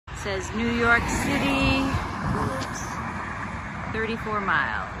says New York City, 34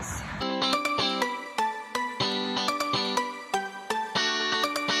 miles.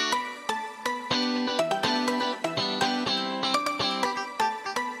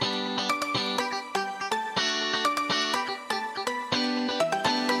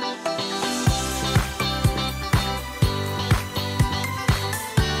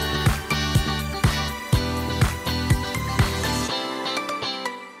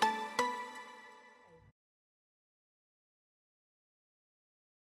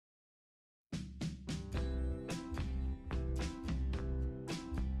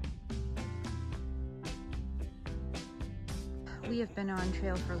 We have been on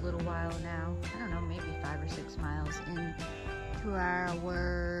trail for a little while now. I don't know, maybe 5 or 6 miles into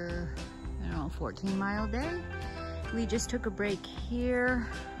our, 14-mile day. We just took a break here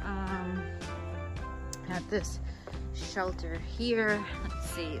at this shelter here. Let's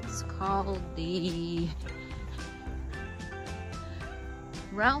see, it's called the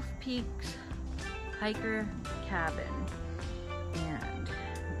Ralph Peaks Hiker Cabin. And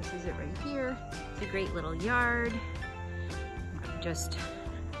this is it right here. It's a great little yard. Just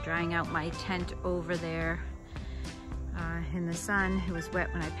drying out my tent over there in the sun. It was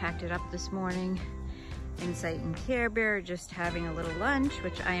wet when I packed it up this morning. Insight and Care Bear, just having a little lunch,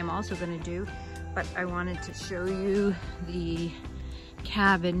 which I am also going to do, but I wanted to show you the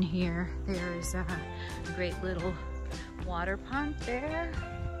cabin here. There's a great little water pump there,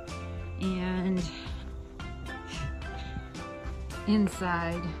 and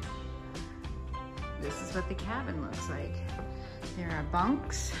inside, this is what the cabin looks like. There are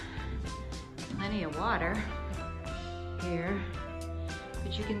bunks, plenty of water here,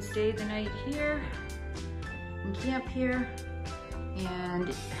 but you can stay the night here and camp here,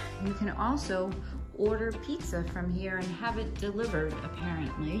 and you can also order pizza from here and have it delivered,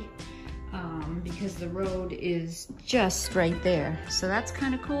 apparently, because the road is just right there. So that's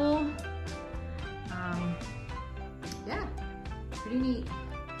kind of cool. Yeah, pretty neat.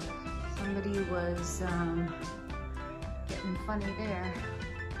 Somebody was getting funny there.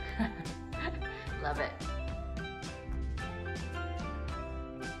 Love it.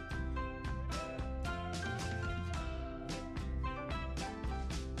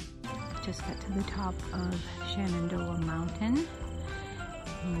 Just got to the top of Shenandoah Mountain,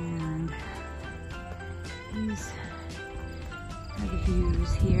 and these are the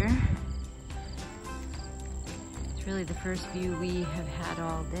views here. It's really the first view we have had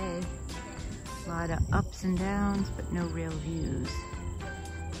all day. A lot of ups and downs, but no real views.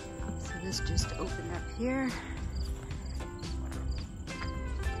 So this just opened up here.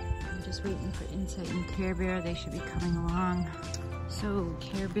 I'm just waiting for Insight and Care Bear. They should be coming along. So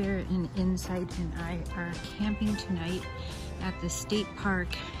Care Bear and Insight and I are camping tonight at the state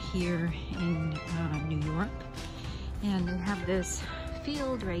park here in New York. And they have this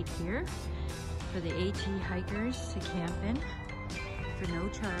field right here for the AT hikers to camp in for no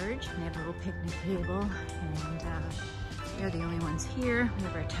charge. They have a little picnic table, and they're the only ones here. We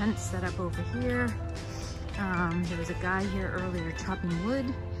have our tents set up over here. There was a guy here earlier chopping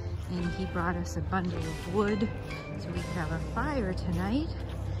wood, and he brought us a bundle of wood so we could have a fire tonight.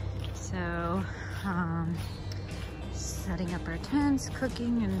 So setting up our tents,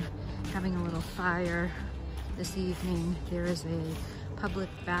 cooking, and having a little fire this evening. There is a public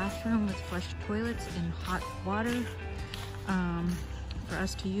bathroom with flush toilets and hot water for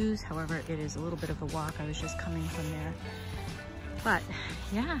us to use. However, it is a little bit of a walk. I was just coming from there. But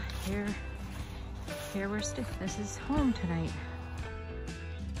yeah, here we're still. This is home tonight.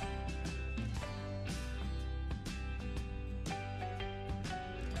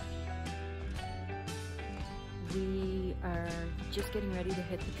 We are just getting ready to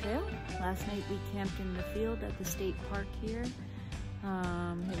hit the trail. Last night we camped in the field at the state park here.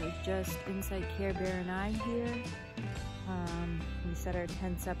 It was just Insight, Care Bear, and I here. We set our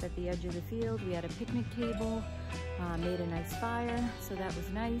tents up at the edge of the field. We had a picnic table, made a nice fire, so that was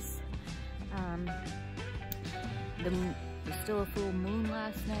nice. There was still a full moon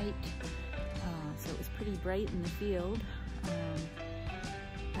last night, so it was pretty bright in the field.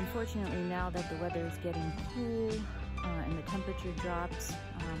 Unfortunately, now that the weather is getting cool and the temperature drops,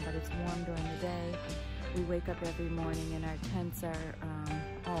 but it's warm during the day, we wake up every morning and our tents are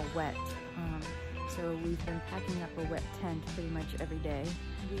all wet. So we've been packing up a wet tent pretty much every day.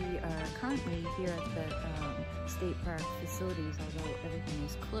 We are currently here at the state park facilities, although everything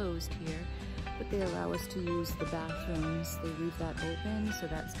is closed here, but they allow us to use the bathrooms. They leave that open, so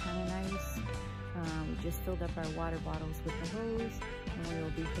that's kind of nice. We just filled up our water bottles with the hose, and we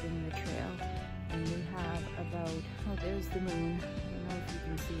will be hitting the trail. And we have about, oh, there's the moon. I don't know if you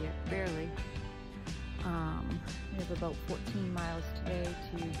can see it, barely. We have about 14 miles today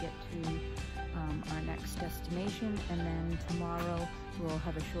to get to our next destination, and then tomorrow we'll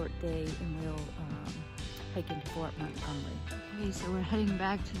have a short day and we'll hike into Fort Montgomery. Okay, so we're heading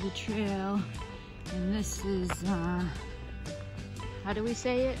back to the trail, and this is, how do we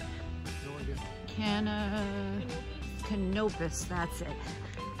say it? No idea. Canopus, that's it.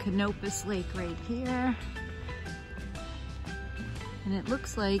 Canopus Lake right here. And it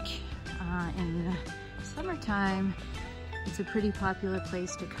looks like in the summertime, it's a pretty popular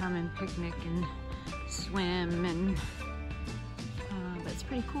place to come and picnic and swim, and but it's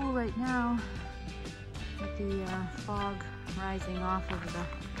pretty cool right now with the fog rising off of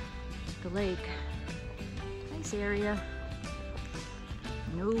the lake. Nice area.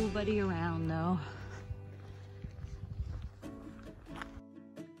 Nobody around though.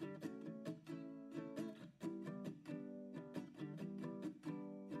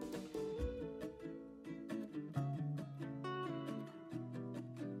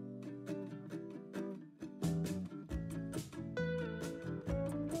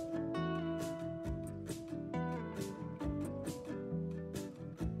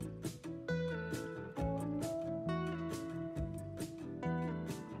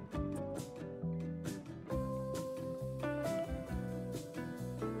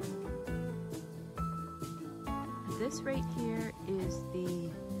 This right here is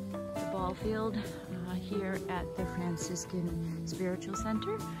the ball field here at the Franciscan Spiritual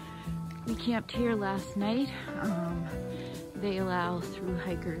Center. We camped here last night. They allow through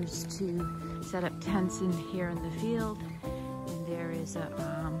hikers to set up tents in here in the field, and there is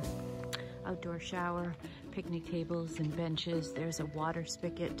a outdoor shower, picnic tables and benches. There's a water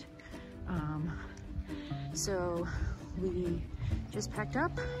spigot. So we just packed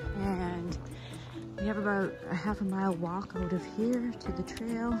up, and we have about a half a mile walk out of here to the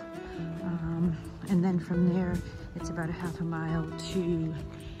trail, and then from there it's about a half a mile to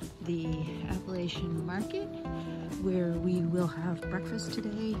the Appalachian Market, where we will have breakfast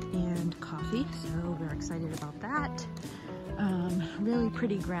today and coffee, so we're excited about that. Really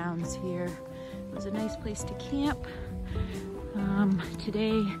pretty grounds here. It was a nice place to camp.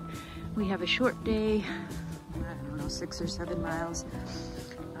 Today we have a short day, I don't know, 6 or 7 miles.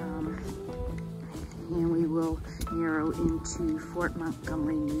 And we will narrow into Fort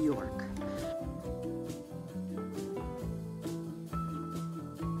Montgomery, New York.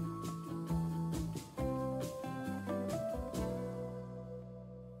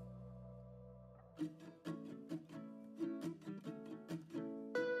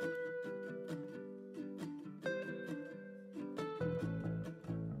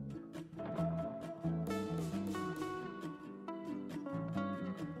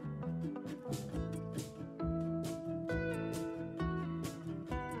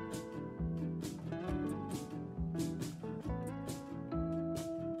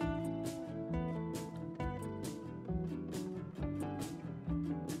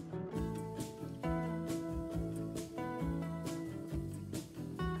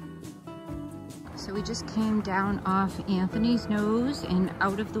 So we just came down off Anthony's Nose and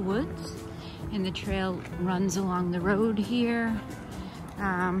out of the woods, and the trail runs along the road here.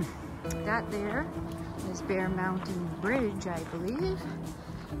 That there is Bear Mountain Bridge, I believe,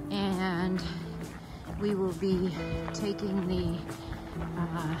 and we will be taking the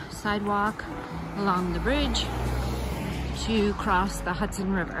sidewalk along the bridge to cross the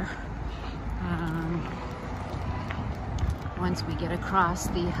Hudson River. Once we get across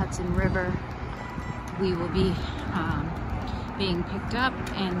the Hudson River, we will be being picked up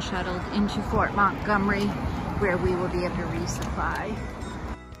and shuttled into Fort Montgomery, where we will be able to resupply.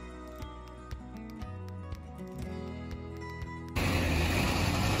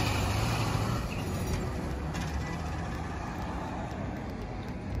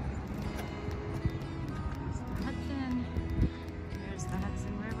 There's the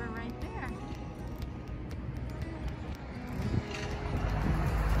Hudson River right there.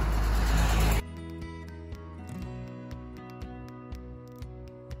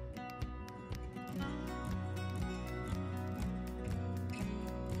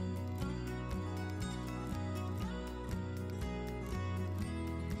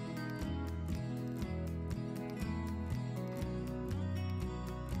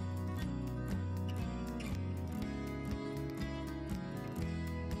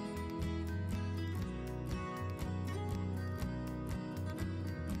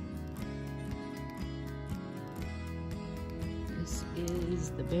 This is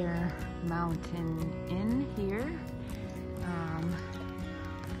the Bear Mountain Inn here,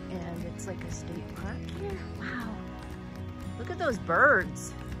 and it's like a state park here. Wow, look Look at those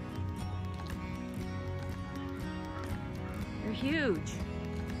birds. They're huge.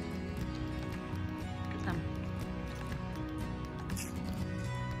 Look at them.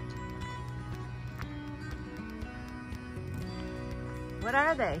 What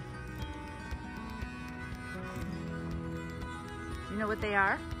are they? Do you know what they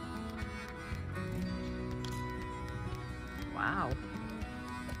are? Wow.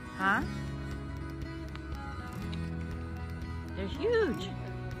 Huh? They're huge.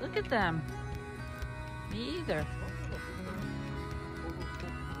 Look at them. Me either.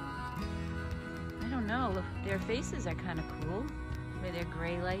 I don't know. Look, their faces are kind of cool. The way they're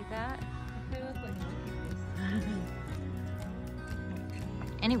gray like that. They look like monkeys.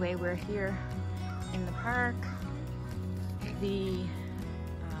 Anyway, we're here in the park. The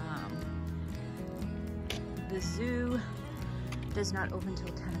zoo does not open till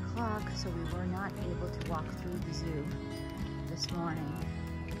 10 o'clock, so we were not able to walk through the zoo this morning.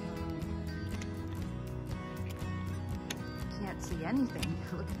 Can't see anything.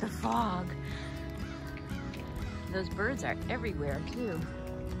 Look at the fog. Those birds are everywhere too.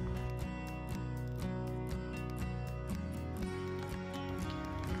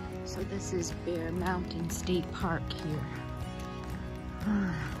 So this is Bear Mountain State Park here.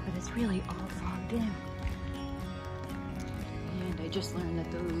 But it's really all fogged in. And I just learned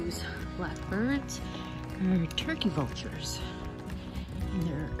that those black birds are turkey vultures. And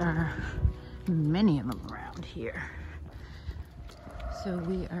there are many of them around here. So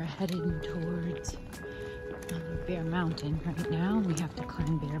we are heading towards Bear Mountain right now. We have to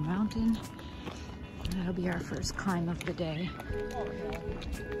climb Bear Mountain. That'll be our first climb of the day.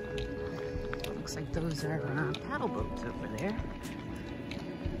 Looks like those are paddle boats over there.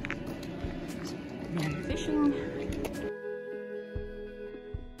 And fishing.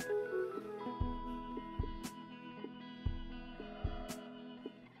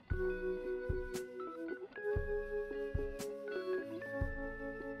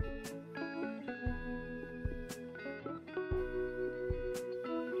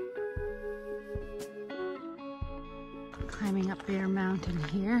 Climbing up Bear Mountain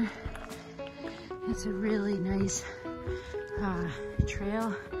here. It's a really nice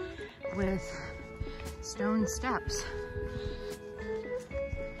trail with stone steps.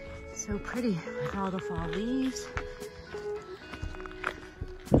 So pretty with all the fall leaves.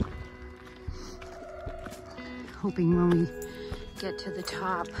 Hoping when we get to the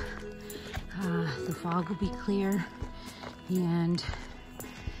top, the fog will be clear and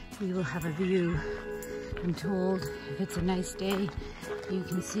we will have a view. I'm told if it's a nice day, you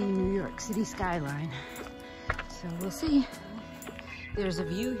can see New York City skyline. So we'll see. There's a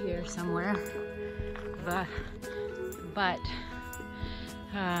view here somewhere, but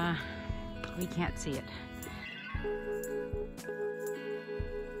we can't see it.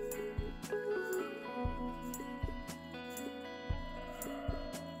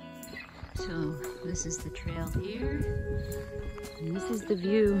 So this is the trail here, and this is the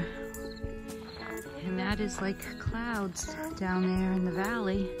view. And that is like clouds down there in the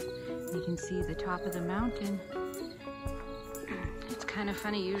valley. You can see the top of the mountain. It's kind of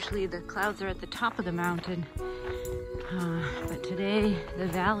funny, usually the clouds are at the top of the mountain. But today the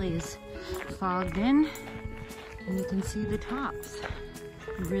valley is fogged in and you can see the tops.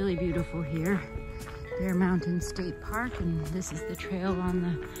 Really beautiful here. Bear Mountain State Park, and this is the trail on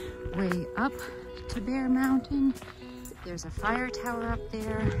the way up to Bear Mountain. There's a fire tower up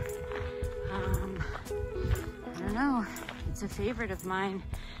there. I don't know, it's a favorite of mine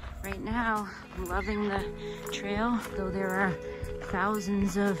right now. I'm loving the trail, though there are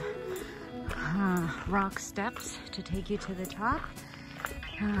thousands of rock steps to take you to the top.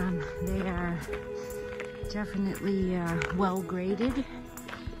 They are definitely well graded,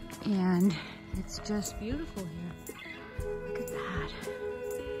 and it's just beautiful here. Look at that.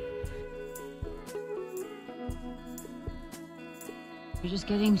 We're just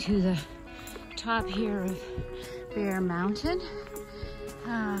getting to the top here of Bear Mountain.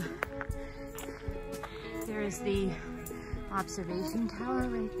 There is the observation tower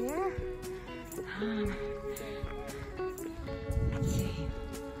right there. Let's see.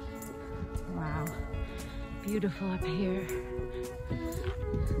 Wow, beautiful up here.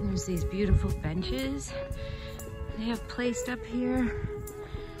 There's these beautiful benches they have placed up here,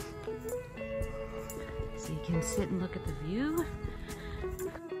 so you can sit and look at the view.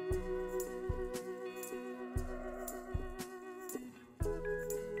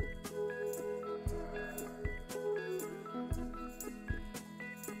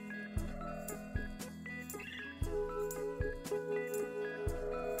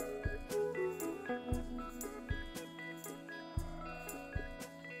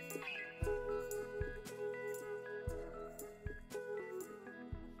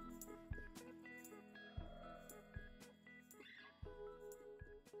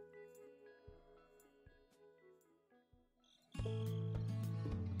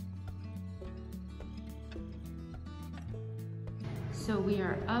 So we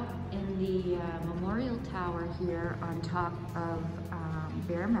are up in the memorial tower here on top of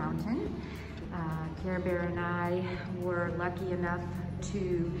Bear Mountain. Care Bear and I were lucky enough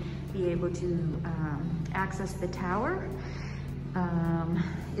to be able to access the tower.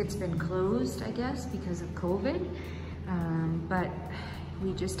 It's been closed, I guess, because of COVID, but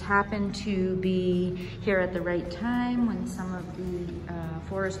we just happened to be here at the right time when some of the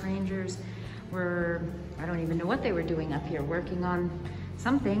forest rangers were, I don't even know what they were doing up here, working on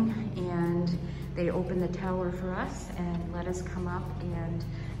something, and they opened the tower for us and let us come up and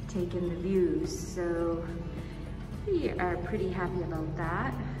take in the views. So we are pretty happy about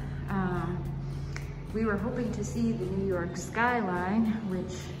that. We were hoping to see the New York skyline,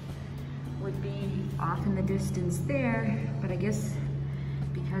 which would be off in the distance there, but I guess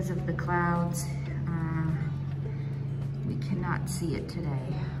because of the clouds, we cannot see it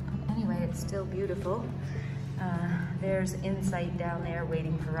today. But anyway, it's still beautiful. There's Insight down there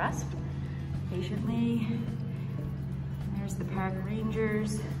waiting for us patiently. There's the park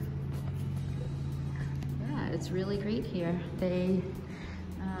rangers. Yeah, it's really great here. They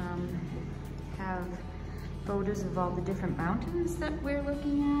have photos of all the different mountains that we're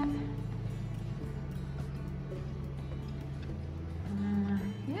looking at.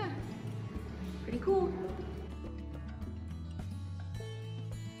 Yeah, pretty cool.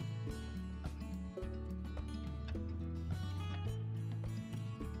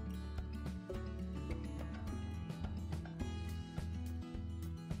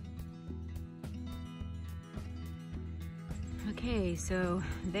 Okay, so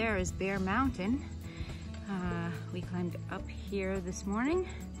there is Bear Mountain. We climbed up here this morning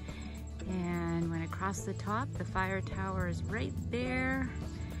and went across the top. The fire tower is right there.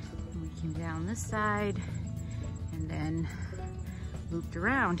 And we came down this side and then looped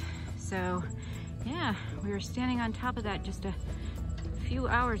around. So yeah, we were standing on top of that just a few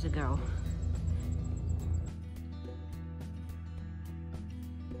hours ago.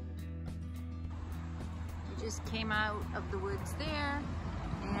 Just came out of the woods there,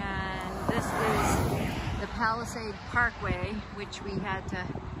 and this is the Palisade Parkway, which we had to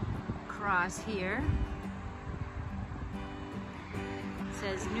cross here. It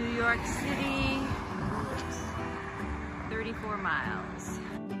says New York City, 34 miles.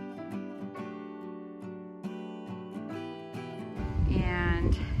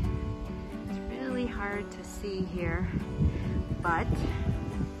 And it's really hard to see here, but I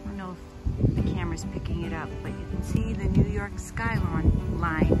don't know if the camera's picking it up, but you can see the New York skyline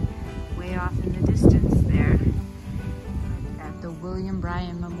way off in the distance there at the William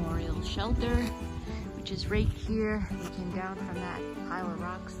Bryan Memorial Shelter, which is right here. We came down from that pile of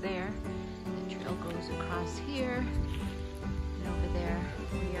rocks there. The trail goes across here, and over there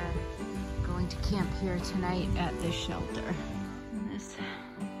we are going to camp here tonight at this shelter. And this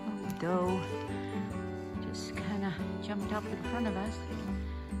little doe just kind of jumped up in front of us.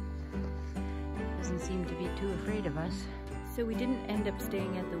 Doesn't seem to be too afraid of us. So we didn't end up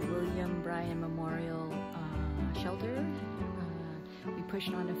staying at the William Bryan Memorial Shelter. We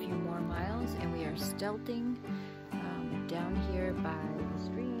pushed on a few more miles and we are stealthing down here by the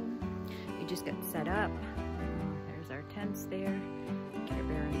stream. We just got set up. There's our tents there. Care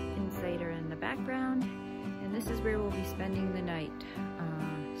Bear and Insight are in the background. And this is where we'll be spending the night.